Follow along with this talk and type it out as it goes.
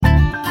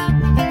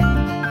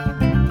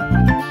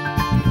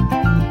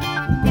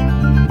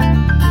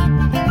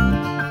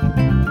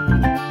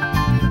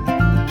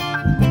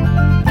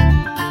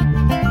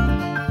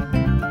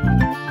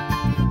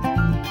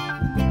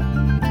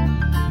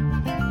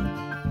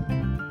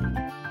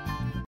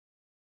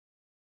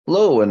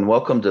Hello, and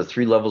welcome to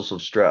Three Levels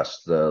of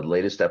Stress, the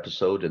latest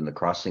episode in the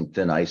Crossing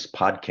Thin Ice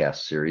podcast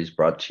series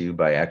brought to you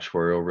by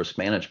Actuarial Risk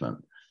Management.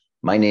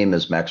 My name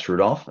is Max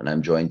Rudolph, and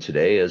I'm joined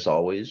today, as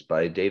always,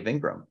 by Dave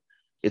Ingram.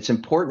 It's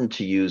important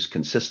to use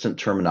consistent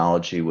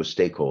terminology with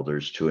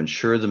stakeholders to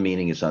ensure the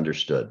meaning is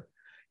understood.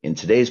 In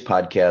today's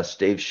podcast,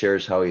 Dave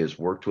shares how he has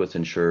worked with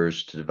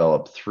insurers to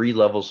develop three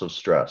levels of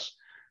stress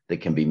that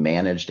can be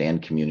managed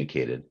and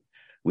communicated.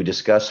 We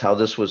discuss how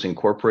this was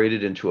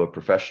incorporated into a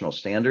professional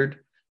standard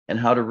and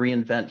how to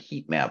reinvent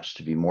heat maps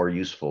to be more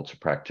useful to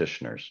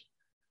practitioners.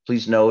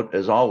 Please note,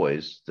 as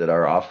always, that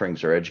our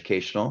offerings are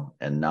educational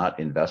and not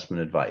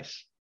investment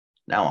advice.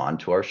 Now on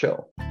to our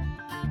show.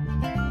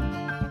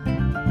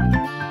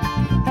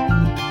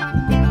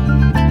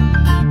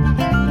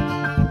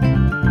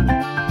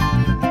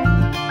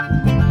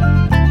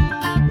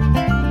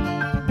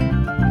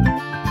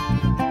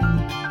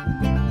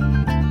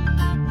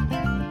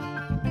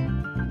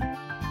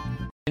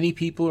 Many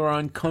people are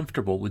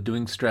uncomfortable with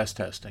doing stress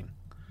testing.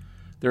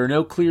 There are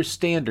no clear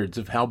standards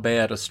of how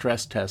bad a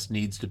stress test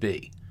needs to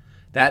be.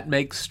 That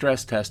makes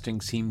stress testing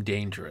seem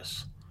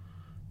dangerous.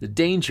 The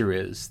danger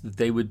is that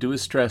they would do a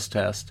stress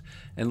test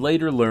and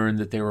later learn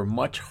that they were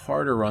much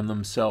harder on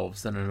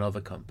themselves than another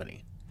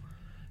company.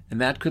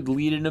 And that could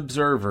lead an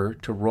observer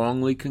to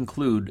wrongly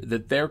conclude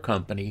that their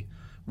company,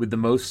 with the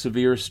most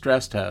severe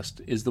stress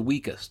test, is the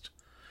weakest,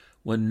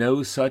 when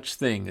no such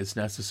thing is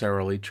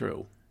necessarily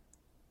true.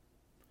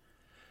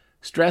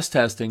 Stress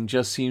testing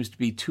just seems to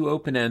be too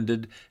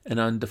open-ended and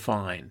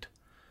undefined.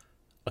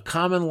 A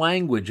common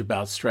language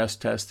about stress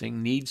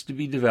testing needs to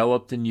be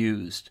developed and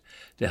used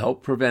to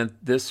help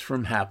prevent this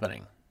from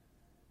happening.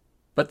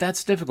 But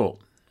that's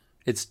difficult.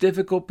 It's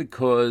difficult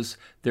because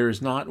there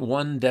is not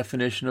one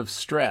definition of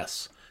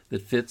stress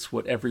that fits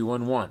what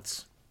everyone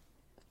wants.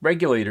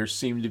 Regulators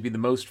seem to be the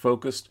most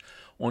focused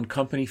on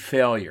company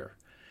failure,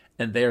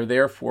 and they are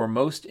therefore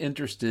most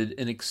interested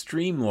in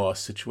extreme loss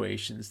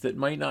situations that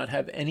might not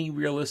have any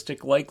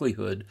realistic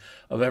likelihood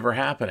of ever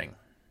happening.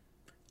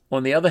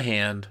 On the other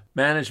hand,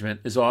 management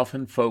is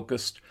often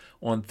focused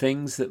on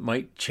things that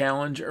might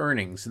challenge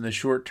earnings in the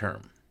short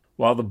term,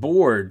 while the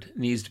board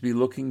needs to be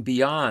looking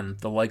beyond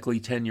the likely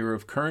tenure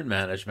of current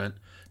management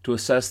to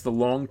assess the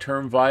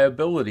long-term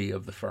viability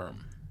of the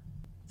firm.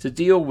 To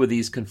deal with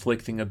these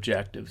conflicting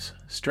objectives,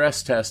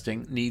 stress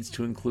testing needs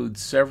to include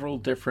several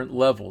different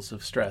levels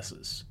of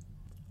stresses.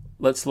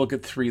 Let's look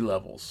at three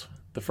levels.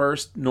 The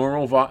first,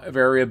 normal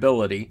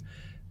variability.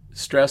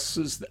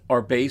 Stresses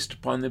are based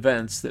upon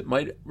events that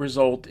might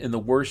result in the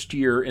worst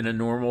year in a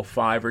normal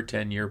 5 or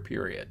 10-year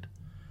period.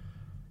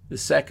 The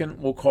second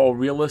we'll call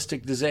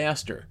realistic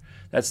disaster.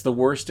 That's the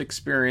worst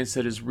experience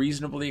that is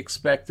reasonably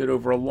expected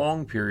over a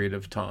long period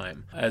of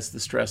time as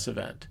the stress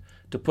event.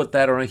 To put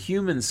that on a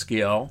human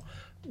scale,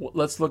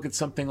 let's look at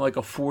something like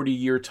a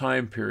 40-year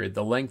time period,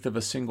 the length of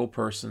a single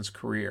person's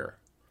career.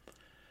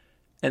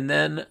 And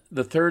then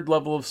the third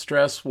level of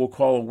stress we'll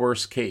call a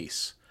worst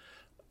case,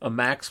 a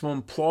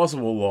maximum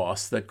plausible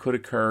loss that could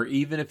occur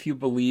even if you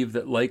believe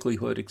that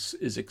likelihood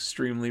is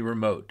extremely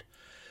remote.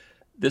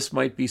 This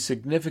might be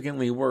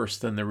significantly worse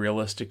than the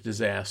realistic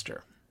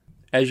disaster.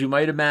 As you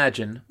might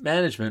imagine,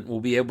 management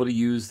will be able to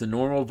use the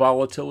normal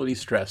volatility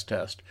stress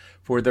test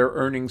for their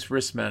earnings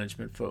risk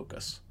management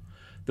focus.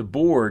 The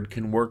board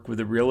can work with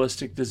a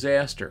realistic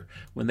disaster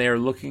when they are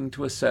looking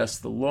to assess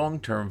the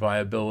long-term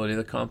viability of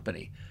the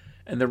company,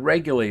 and the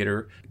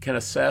regulator can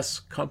assess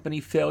company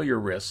failure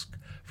risk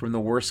from the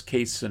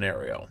worst-case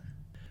scenario.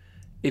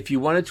 If you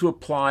wanted to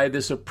apply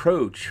this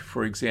approach,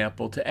 for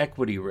example, to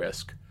equity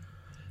risk,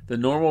 the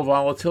normal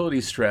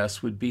volatility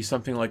stress would be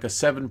something like a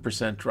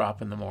 7%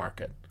 drop in the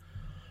market.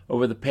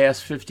 Over the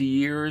past 50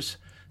 years,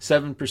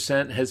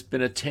 7% has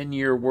been a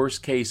 10-year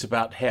worst case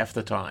about half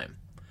the time.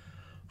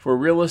 For a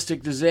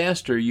realistic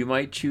disaster, you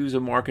might choose a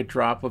market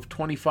drop of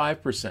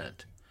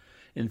 25%.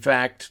 In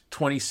fact,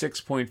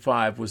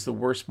 26.5 was the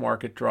worst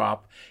market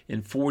drop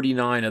in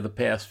 49 of the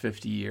past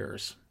 50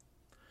 years.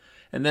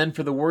 And then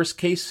for the worst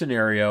case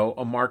scenario,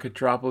 a market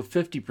drop of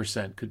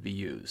 50% could be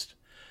used.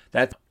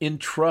 That's an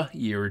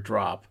intra-year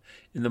drop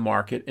in the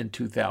market in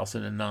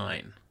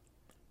 2009.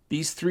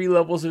 These three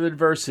levels of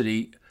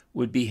adversity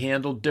would be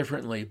handled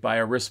differently by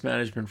a risk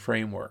management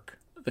framework.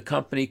 The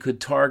company could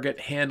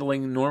target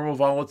handling normal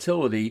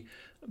volatility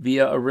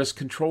via a risk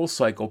control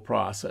cycle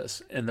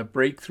process and the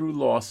breakthrough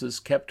losses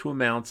kept to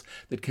amounts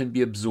that can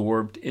be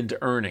absorbed into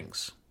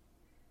earnings.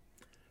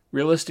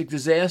 Realistic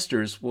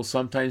disasters will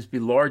sometimes be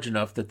large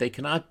enough that they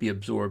cannot be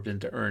absorbed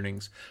into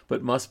earnings,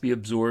 but must be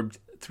absorbed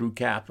through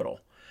capital.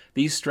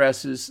 These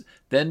stresses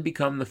then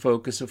become the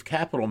focus of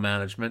capital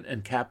management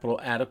and capital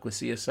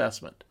adequacy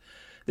assessment.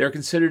 They are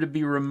considered to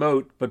be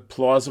remote but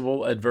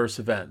plausible adverse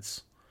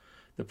events.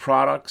 The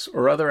products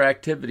or other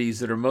activities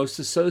that are most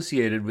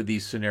associated with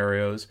these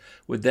scenarios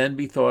would then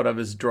be thought of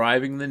as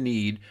driving the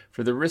need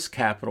for the risk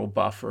capital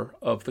buffer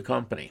of the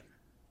company.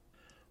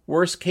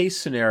 Worst-case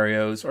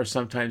scenarios are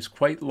sometimes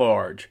quite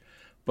large,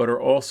 but are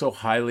also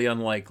highly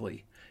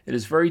unlikely. It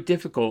is very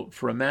difficult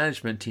for a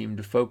management team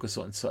to focus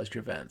on such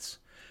events.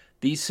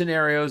 These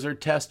scenarios are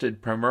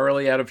tested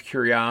primarily out of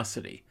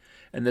curiosity,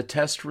 and the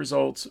test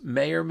results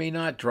may or may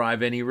not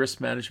drive any risk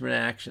management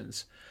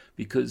actions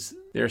because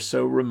they're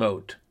so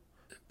remote.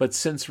 But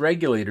since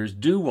regulators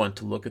do want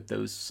to look at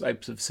those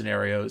types of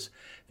scenarios,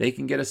 they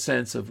can get a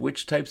sense of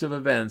which types of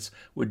events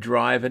would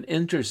drive an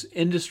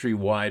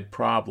industry-wide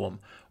problem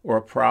or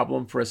a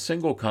problem for a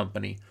single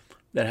company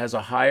that has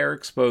a higher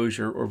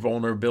exposure or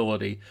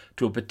vulnerability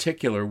to a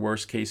particular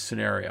worst-case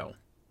scenario.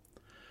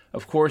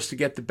 Of course, to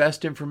get the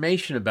best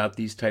information about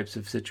these types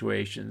of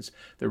situations,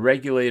 the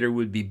regulator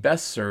would be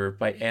best served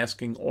by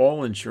asking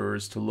all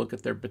insurers to look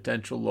at their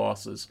potential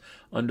losses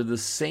under the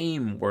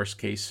same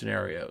worst-case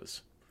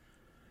scenarios.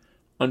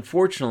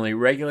 Unfortunately,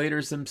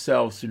 regulators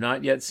themselves do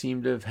not yet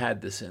seem to have had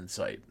this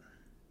insight.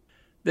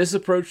 This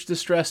approach to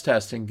stress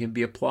testing can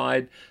be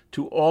applied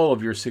to all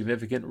of your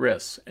significant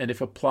risks, and if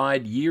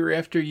applied year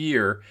after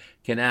year,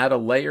 can add a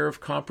layer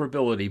of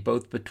comparability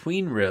both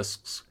between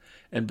risks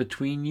and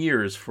between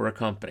years for a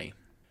company.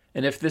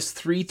 And if this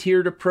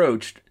three-tiered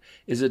approach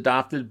is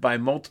adopted by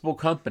multiple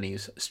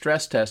companies,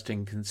 stress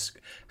testing can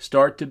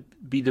start to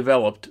be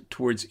developed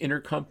towards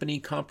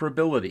intercompany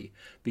comparability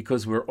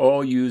because we're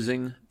all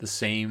using the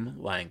same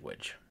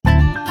language.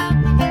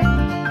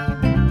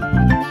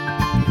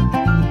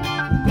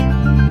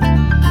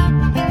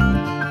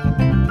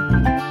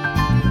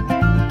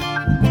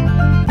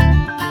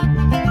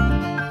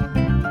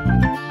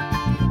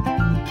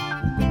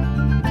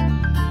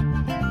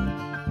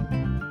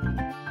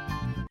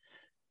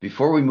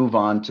 Before we move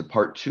on to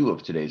part 2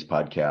 of today's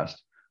podcast,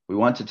 we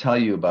want to tell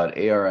you about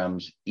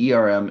ARM's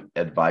ERM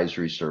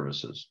Advisory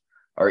Services.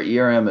 Our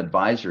ERM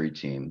advisory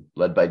team,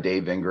 led by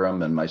Dave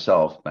Ingram and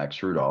myself,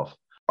 Max Rudolph,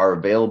 are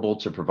available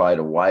to provide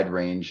a wide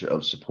range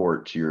of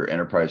support to your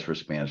enterprise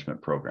risk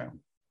management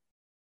program.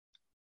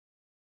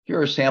 Here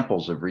are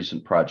samples of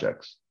recent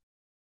projects.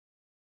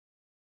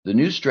 The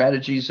New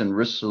Strategies and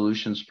Risk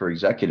Solutions for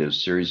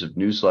Executives series of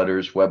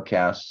newsletters,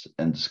 webcasts,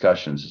 and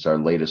discussions is our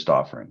latest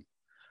offering.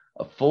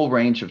 A full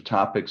range of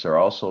topics are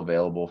also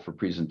available for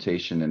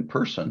presentation in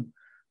person,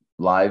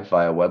 live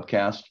via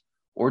webcast,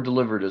 or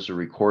delivered as a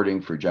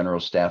recording for general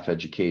staff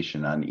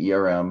education on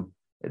ERM,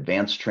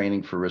 advanced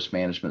training for risk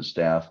management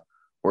staff,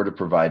 or to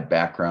provide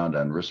background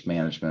on risk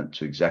management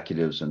to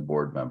executives and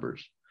board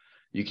members.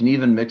 You can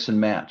even mix and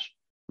match,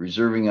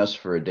 reserving us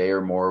for a day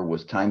or more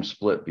with time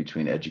split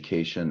between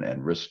education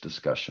and risk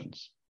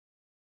discussions.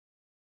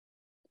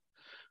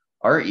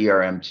 Our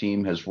ERM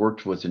team has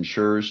worked with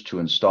insurers to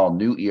install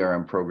new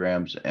ERM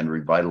programs and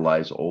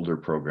revitalize older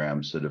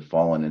programs that have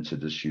fallen into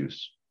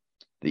disuse.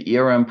 The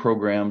ERM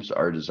programs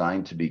are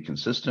designed to be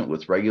consistent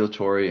with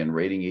regulatory and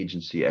rating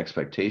agency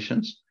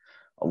expectations,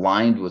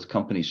 aligned with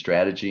company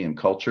strategy and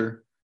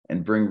culture,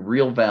 and bring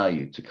real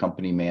value to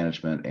company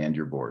management and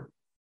your board.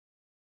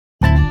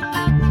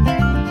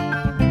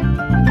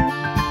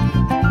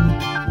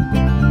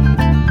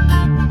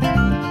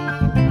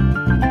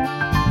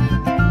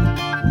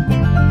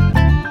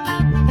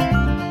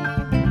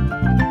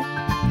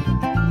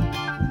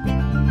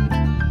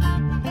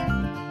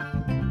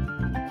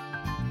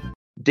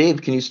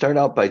 Dave, can you start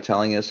out by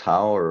telling us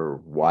how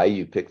or why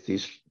you picked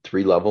these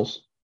 3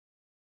 levels?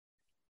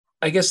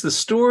 I guess the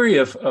story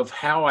of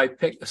how I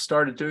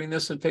started doing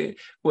this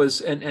was,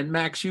 and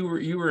Max, you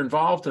were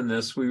involved in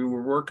this. We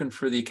were working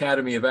for the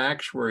Academy of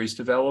Actuaries,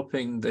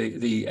 developing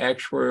the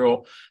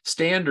actuarial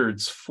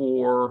standards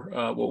for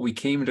what we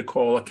came to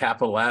call a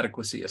capital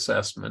adequacy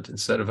assessment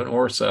instead of an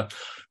ORSA.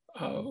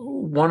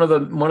 One of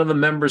the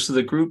members of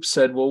the group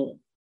said, "Well,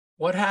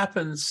 what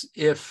happens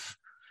if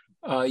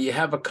you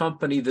have a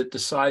company that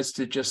decides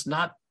to just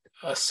not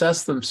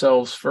assess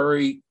themselves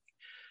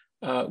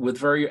with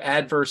very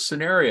adverse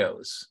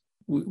scenarios?"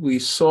 We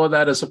saw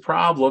that as a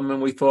problem,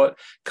 and we thought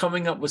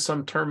coming up with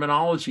some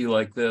terminology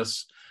like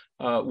this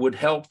would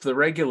help the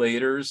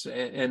regulators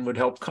and would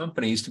help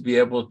companies to be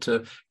able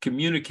to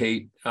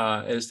communicate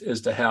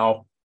as to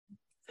how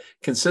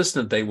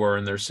consistent they were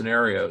in their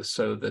scenarios,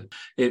 so that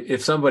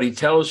if somebody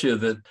tells you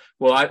that,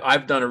 well,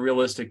 I've done a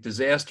realistic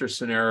disaster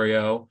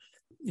scenario,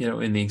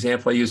 in the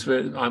example I use,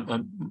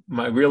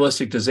 my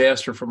realistic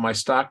disaster for my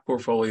stock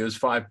portfolio is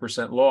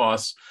 5%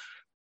 loss.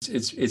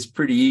 It's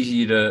pretty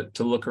easy to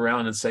look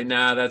around and say,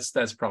 nah,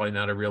 that's probably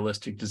not a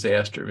realistic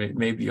disaster.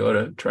 Maybe you ought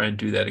to try and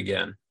do that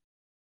again.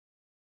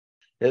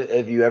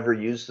 Have you ever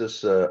used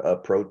this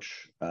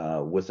approach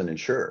with an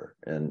insurer,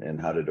 and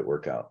how did it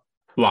work out?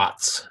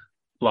 Lots.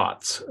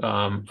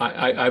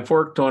 I've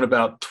worked on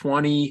about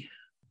 20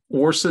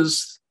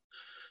 ORSAs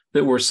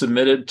that were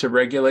submitted to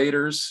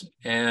regulators,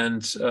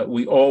 and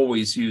we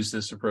always use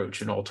this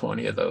approach in all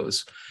 20 of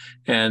those.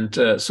 And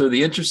so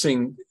the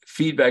interesting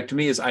feedback to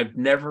me is I've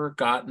never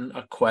gotten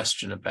a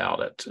question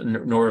about it,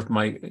 nor have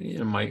my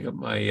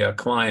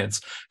clients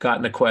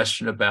gotten a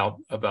question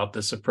about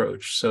this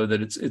approach, so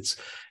that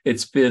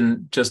it's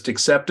been just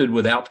accepted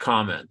without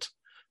comment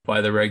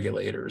by the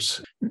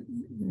regulators.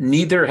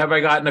 Neither have I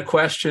gotten a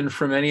question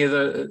from any of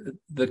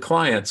the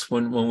clients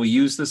when we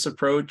use this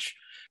approach.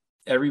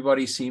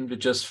 Everybody seemed to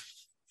just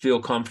feel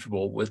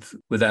comfortable with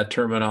that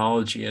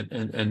terminology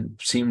and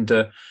seemed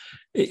to,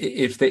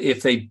 if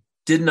they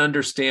didn't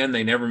understand,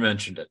 they never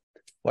mentioned it.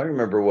 Well, I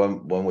remember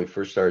when we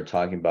first started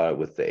talking about it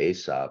with the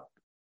ASOP,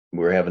 we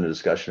were having a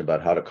discussion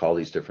about how to call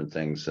these different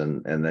things,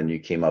 and then you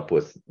came up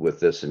with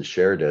this and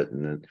shared it,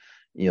 and then,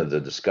 the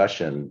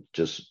discussion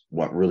just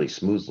went really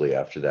smoothly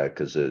after that,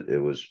 because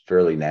it was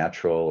fairly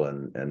natural,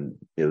 and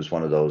it was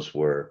one of those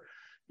where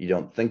you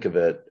don't think of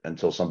it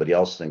until somebody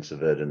else thinks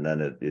of it, and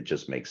then it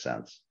just makes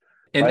sense.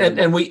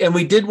 And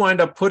we did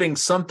wind up putting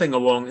something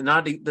along,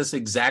 not this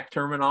exact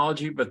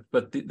terminology, but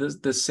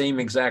the same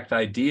exact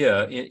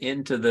idea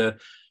into the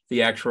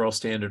actuarial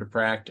standard of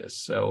practice.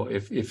 So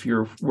if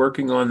you're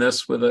working on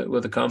this with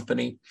a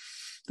company,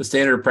 the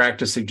standard of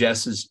practice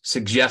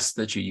suggests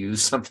that you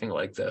use something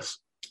like this.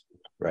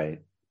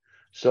 Right.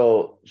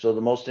 So the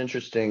most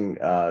interesting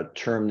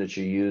term that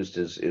you used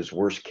is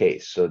worst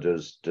case. So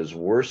does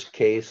worst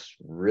case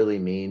really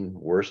mean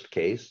worst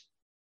case?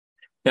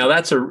 Now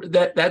that's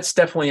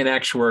definitely an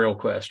actuarial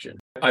question.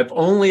 I've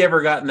only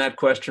ever gotten that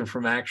question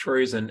from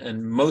actuaries,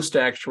 and most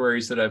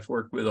actuaries that I've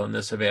worked with on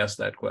this have asked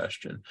that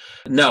question.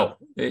 No,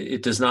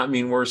 it does not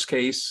mean worst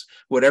case.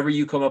 Whatever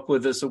you come up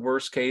with is a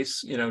worst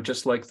case,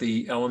 just like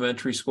the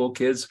elementary school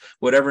kids,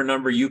 whatever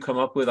number you come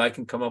up with, I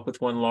can come up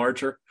with one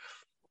larger.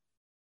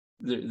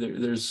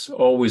 There's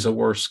always a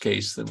worse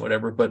case than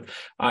whatever, but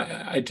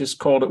I just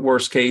called it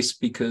worst case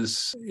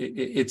because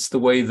it's the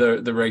way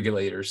the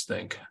regulators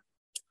think.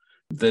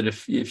 That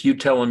if you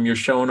tell them you're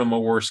showing them a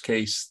worst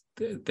case,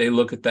 they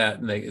look at that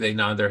and they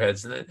nod their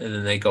heads and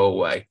then they go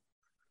away.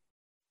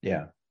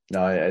 Yeah,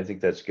 no, I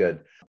think that's good.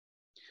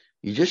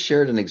 You just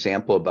shared an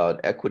example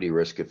about equity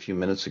risk a few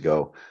minutes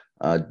ago.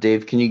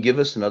 Dave, can you give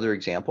us another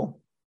example?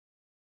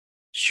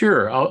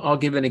 Sure. I'll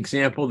give an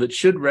example that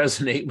should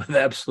resonate with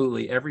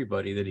absolutely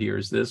everybody that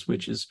hears this,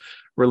 which is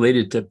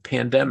related to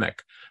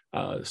pandemic.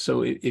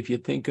 So if you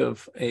think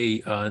of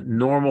a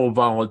normal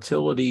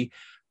volatility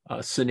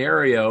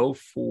scenario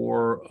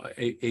for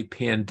a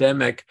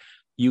pandemic,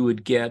 you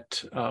would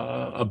get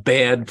a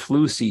bad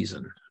flu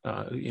season,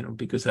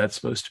 because that's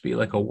supposed to be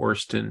like a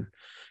worst in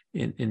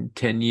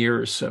 10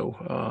 years.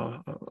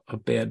 So a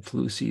bad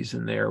flu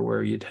season there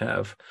where you'd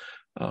have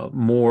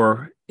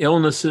more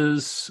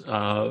illnesses,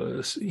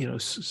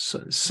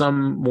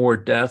 some more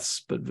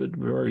deaths, but a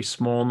very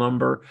small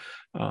number.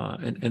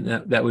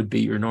 And that would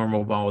be your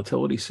normal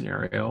volatility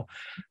scenario.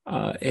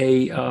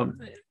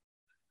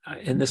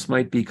 And this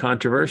might be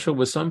controversial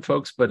with some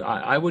folks, but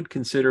I would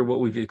consider what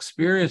we've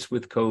experienced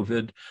with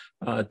COVID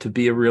to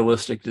be a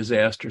realistic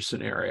disaster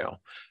scenario.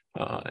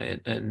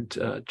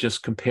 And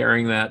just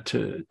comparing that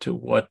to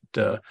what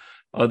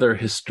other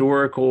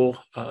historical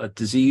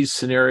disease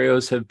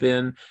scenarios have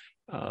been,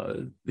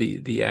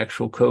 the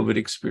actual COVID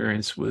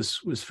experience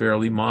was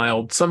fairly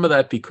mild. Some of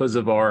that because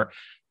of our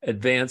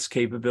advanced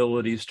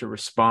capabilities to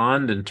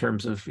respond in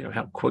terms of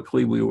how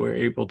quickly we were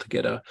able to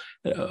get a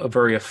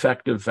very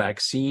effective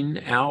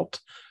vaccine out,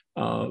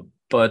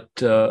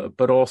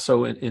 but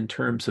also in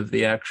terms of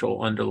the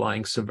actual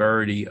underlying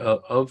severity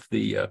of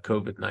the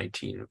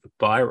COVID-19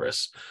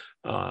 virus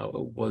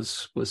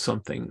was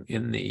something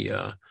in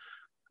the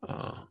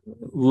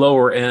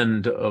lower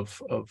end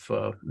of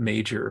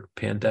major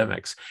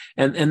pandemics,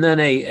 and then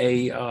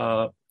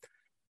a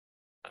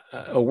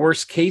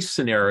worst case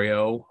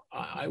scenario.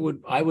 I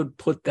would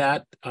put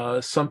that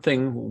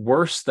something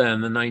worse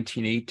than the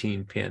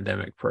 1918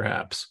 pandemic,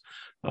 perhaps,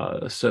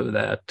 so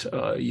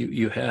that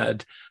you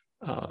had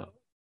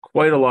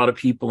quite a lot of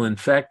people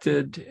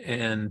infected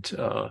and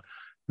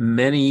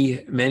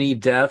many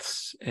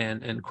deaths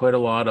and quite a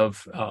lot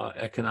of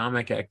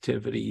economic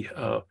activity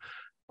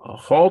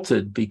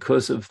halted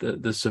because of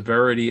the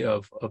severity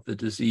of the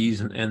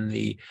disease and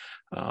the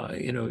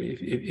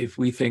if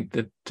we think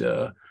that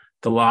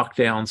the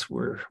lockdowns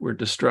were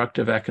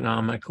destructive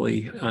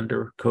economically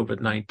under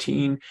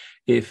COVID-19,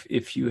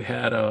 if you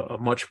had a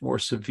much more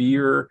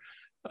severe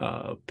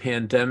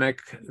pandemic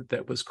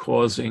that was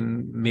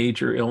causing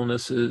major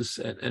illnesses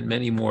and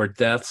many more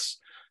deaths,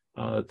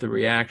 the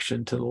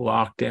reaction to the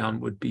lockdown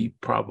would be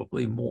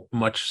probably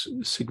much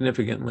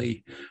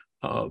significantly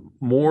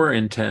more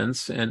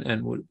intense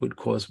and would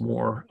cause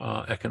more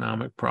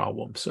economic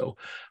problems. So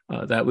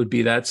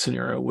that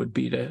scenario would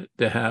be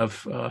to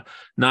have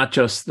not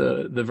just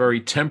the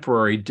very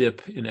temporary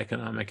dip in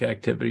economic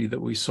activity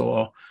that we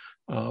saw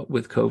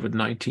with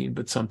COVID-19,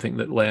 but something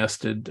that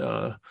lasted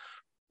a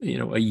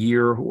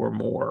year or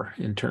more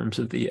in terms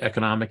of the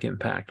economic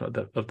impact of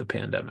the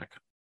pandemic.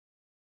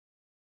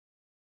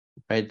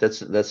 Right,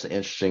 that's an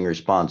interesting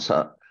response.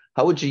 How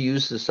would you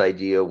use this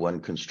idea when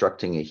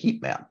constructing a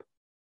heat map?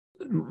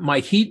 My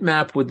heat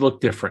map would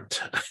look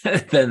different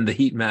than the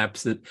heat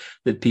maps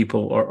that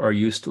people are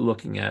used to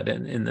looking at.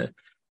 And in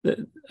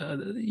the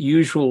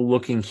usual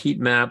looking heat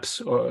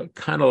maps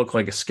kind of look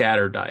like a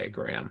scatter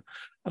diagram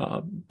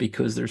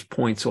because there's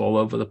points all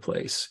over the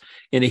place.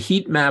 In a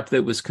heat map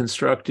that was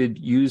constructed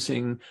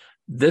using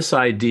this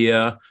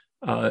idea,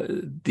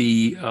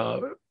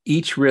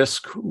 each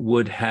risk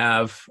would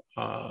have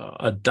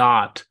a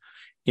dot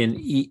in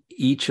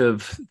each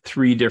of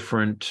three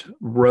different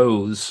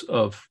rows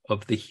of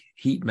the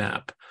heat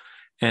map.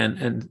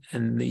 And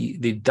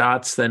the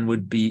dots then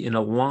would be in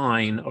a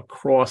line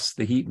across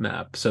the heat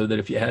map, so that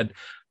if you had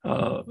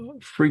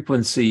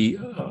frequency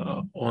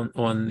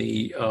on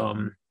the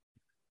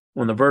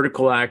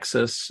vertical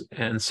axis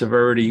and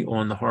severity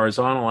on the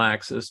horizontal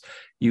axis,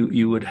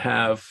 you would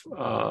have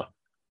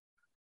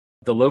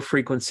the low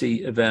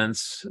frequency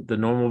events, the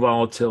normal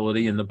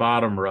volatility in the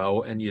bottom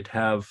row, and you'd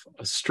have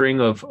a string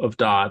of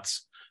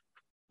dots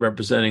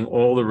representing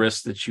all the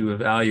risks that you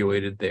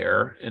evaluated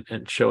there,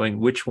 and showing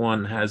which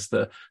one has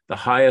the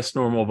highest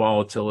normal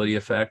volatility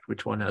effect,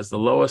 which one has the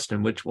lowest,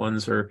 and which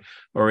ones are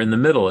in the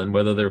middle, and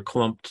whether they're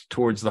clumped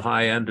towards the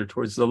high end or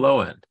towards the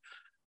low end.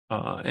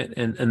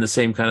 And the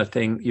same kind of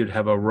thing, you'd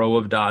have a row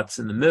of dots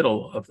in the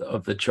middle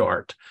of the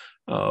chart,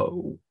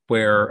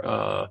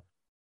 where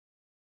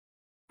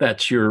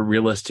that's your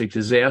realistic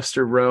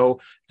disaster row,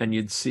 and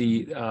you'd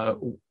see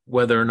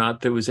whether or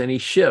not there was any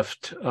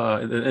shift,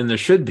 and there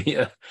should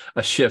be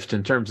a shift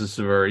in terms of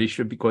severity,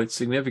 should be quite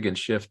significant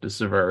shift to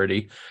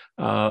severity,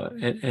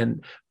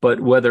 but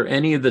whether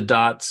any of the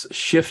dots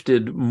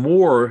shifted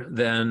more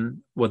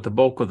than what the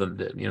bulk of them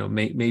did.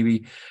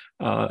 Maybe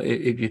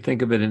if you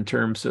think of it in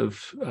terms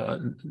of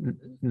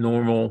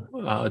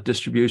normal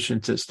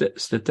distribution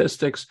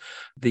statistics,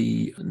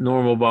 the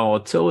normal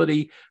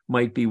volatility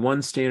might be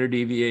one standard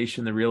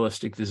deviation, the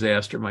realistic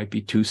disaster might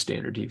be two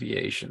standard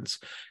deviations.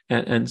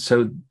 And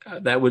so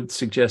that would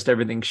suggest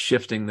everything's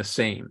shifting the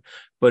same.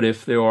 But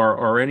if there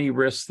are any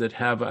risks that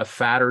have a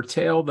fatter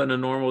tail than a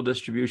normal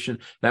distribution,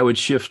 that would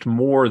shift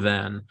more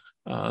than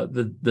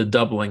the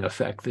doubling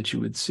effect that you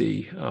would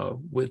see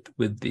with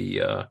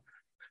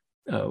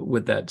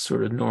that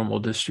sort of normal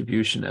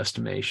distribution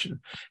estimation.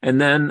 And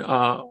then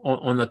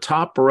on the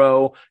top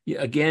row,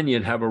 again,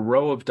 you'd have a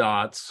row of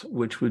dots,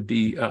 which would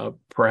be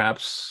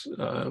perhaps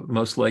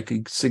most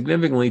likely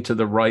significantly to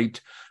the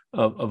right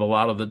of a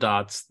lot of the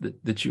dots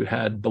that you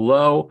had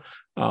below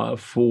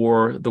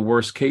for the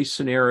worst case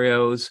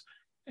scenarios.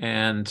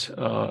 And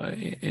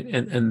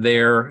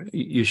there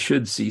you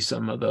should see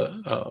some of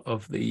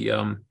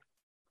the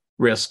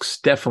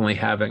risks definitely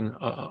having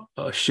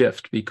a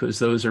shift, because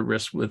those are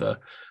risks with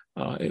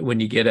when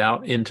you get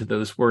out into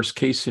those worst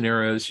case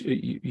scenarios,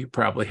 you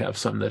probably have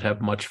some that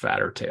have much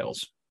fatter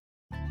tails.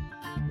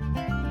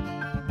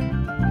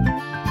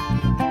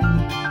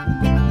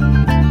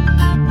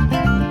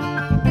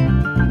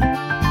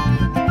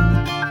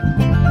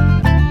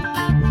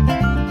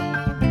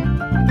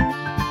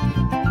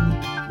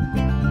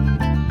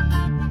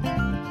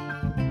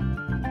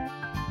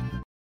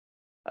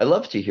 I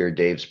love to hear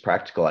Dave's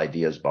practical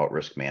ideas about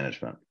risk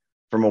management.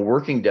 From a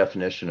working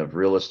definition of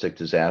realistic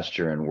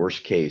disaster and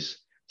worst case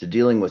to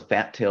dealing with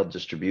fat-tailed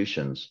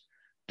distributions,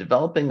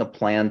 developing a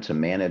plan to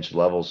manage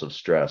levels of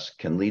stress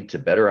can lead to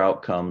better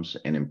outcomes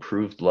and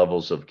improved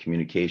levels of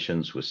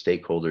communications with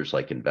stakeholders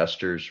like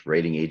investors,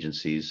 rating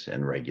agencies,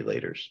 and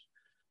regulators.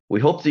 We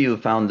hope that you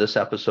have found this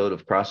episode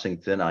of Crossing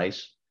Thin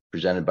Ice,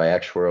 presented by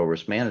Actuarial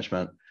Risk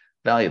Management,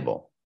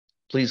 valuable.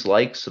 Please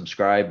like,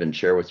 subscribe, and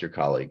share with your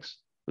colleagues.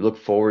 We look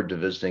forward to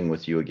visiting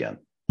with you again.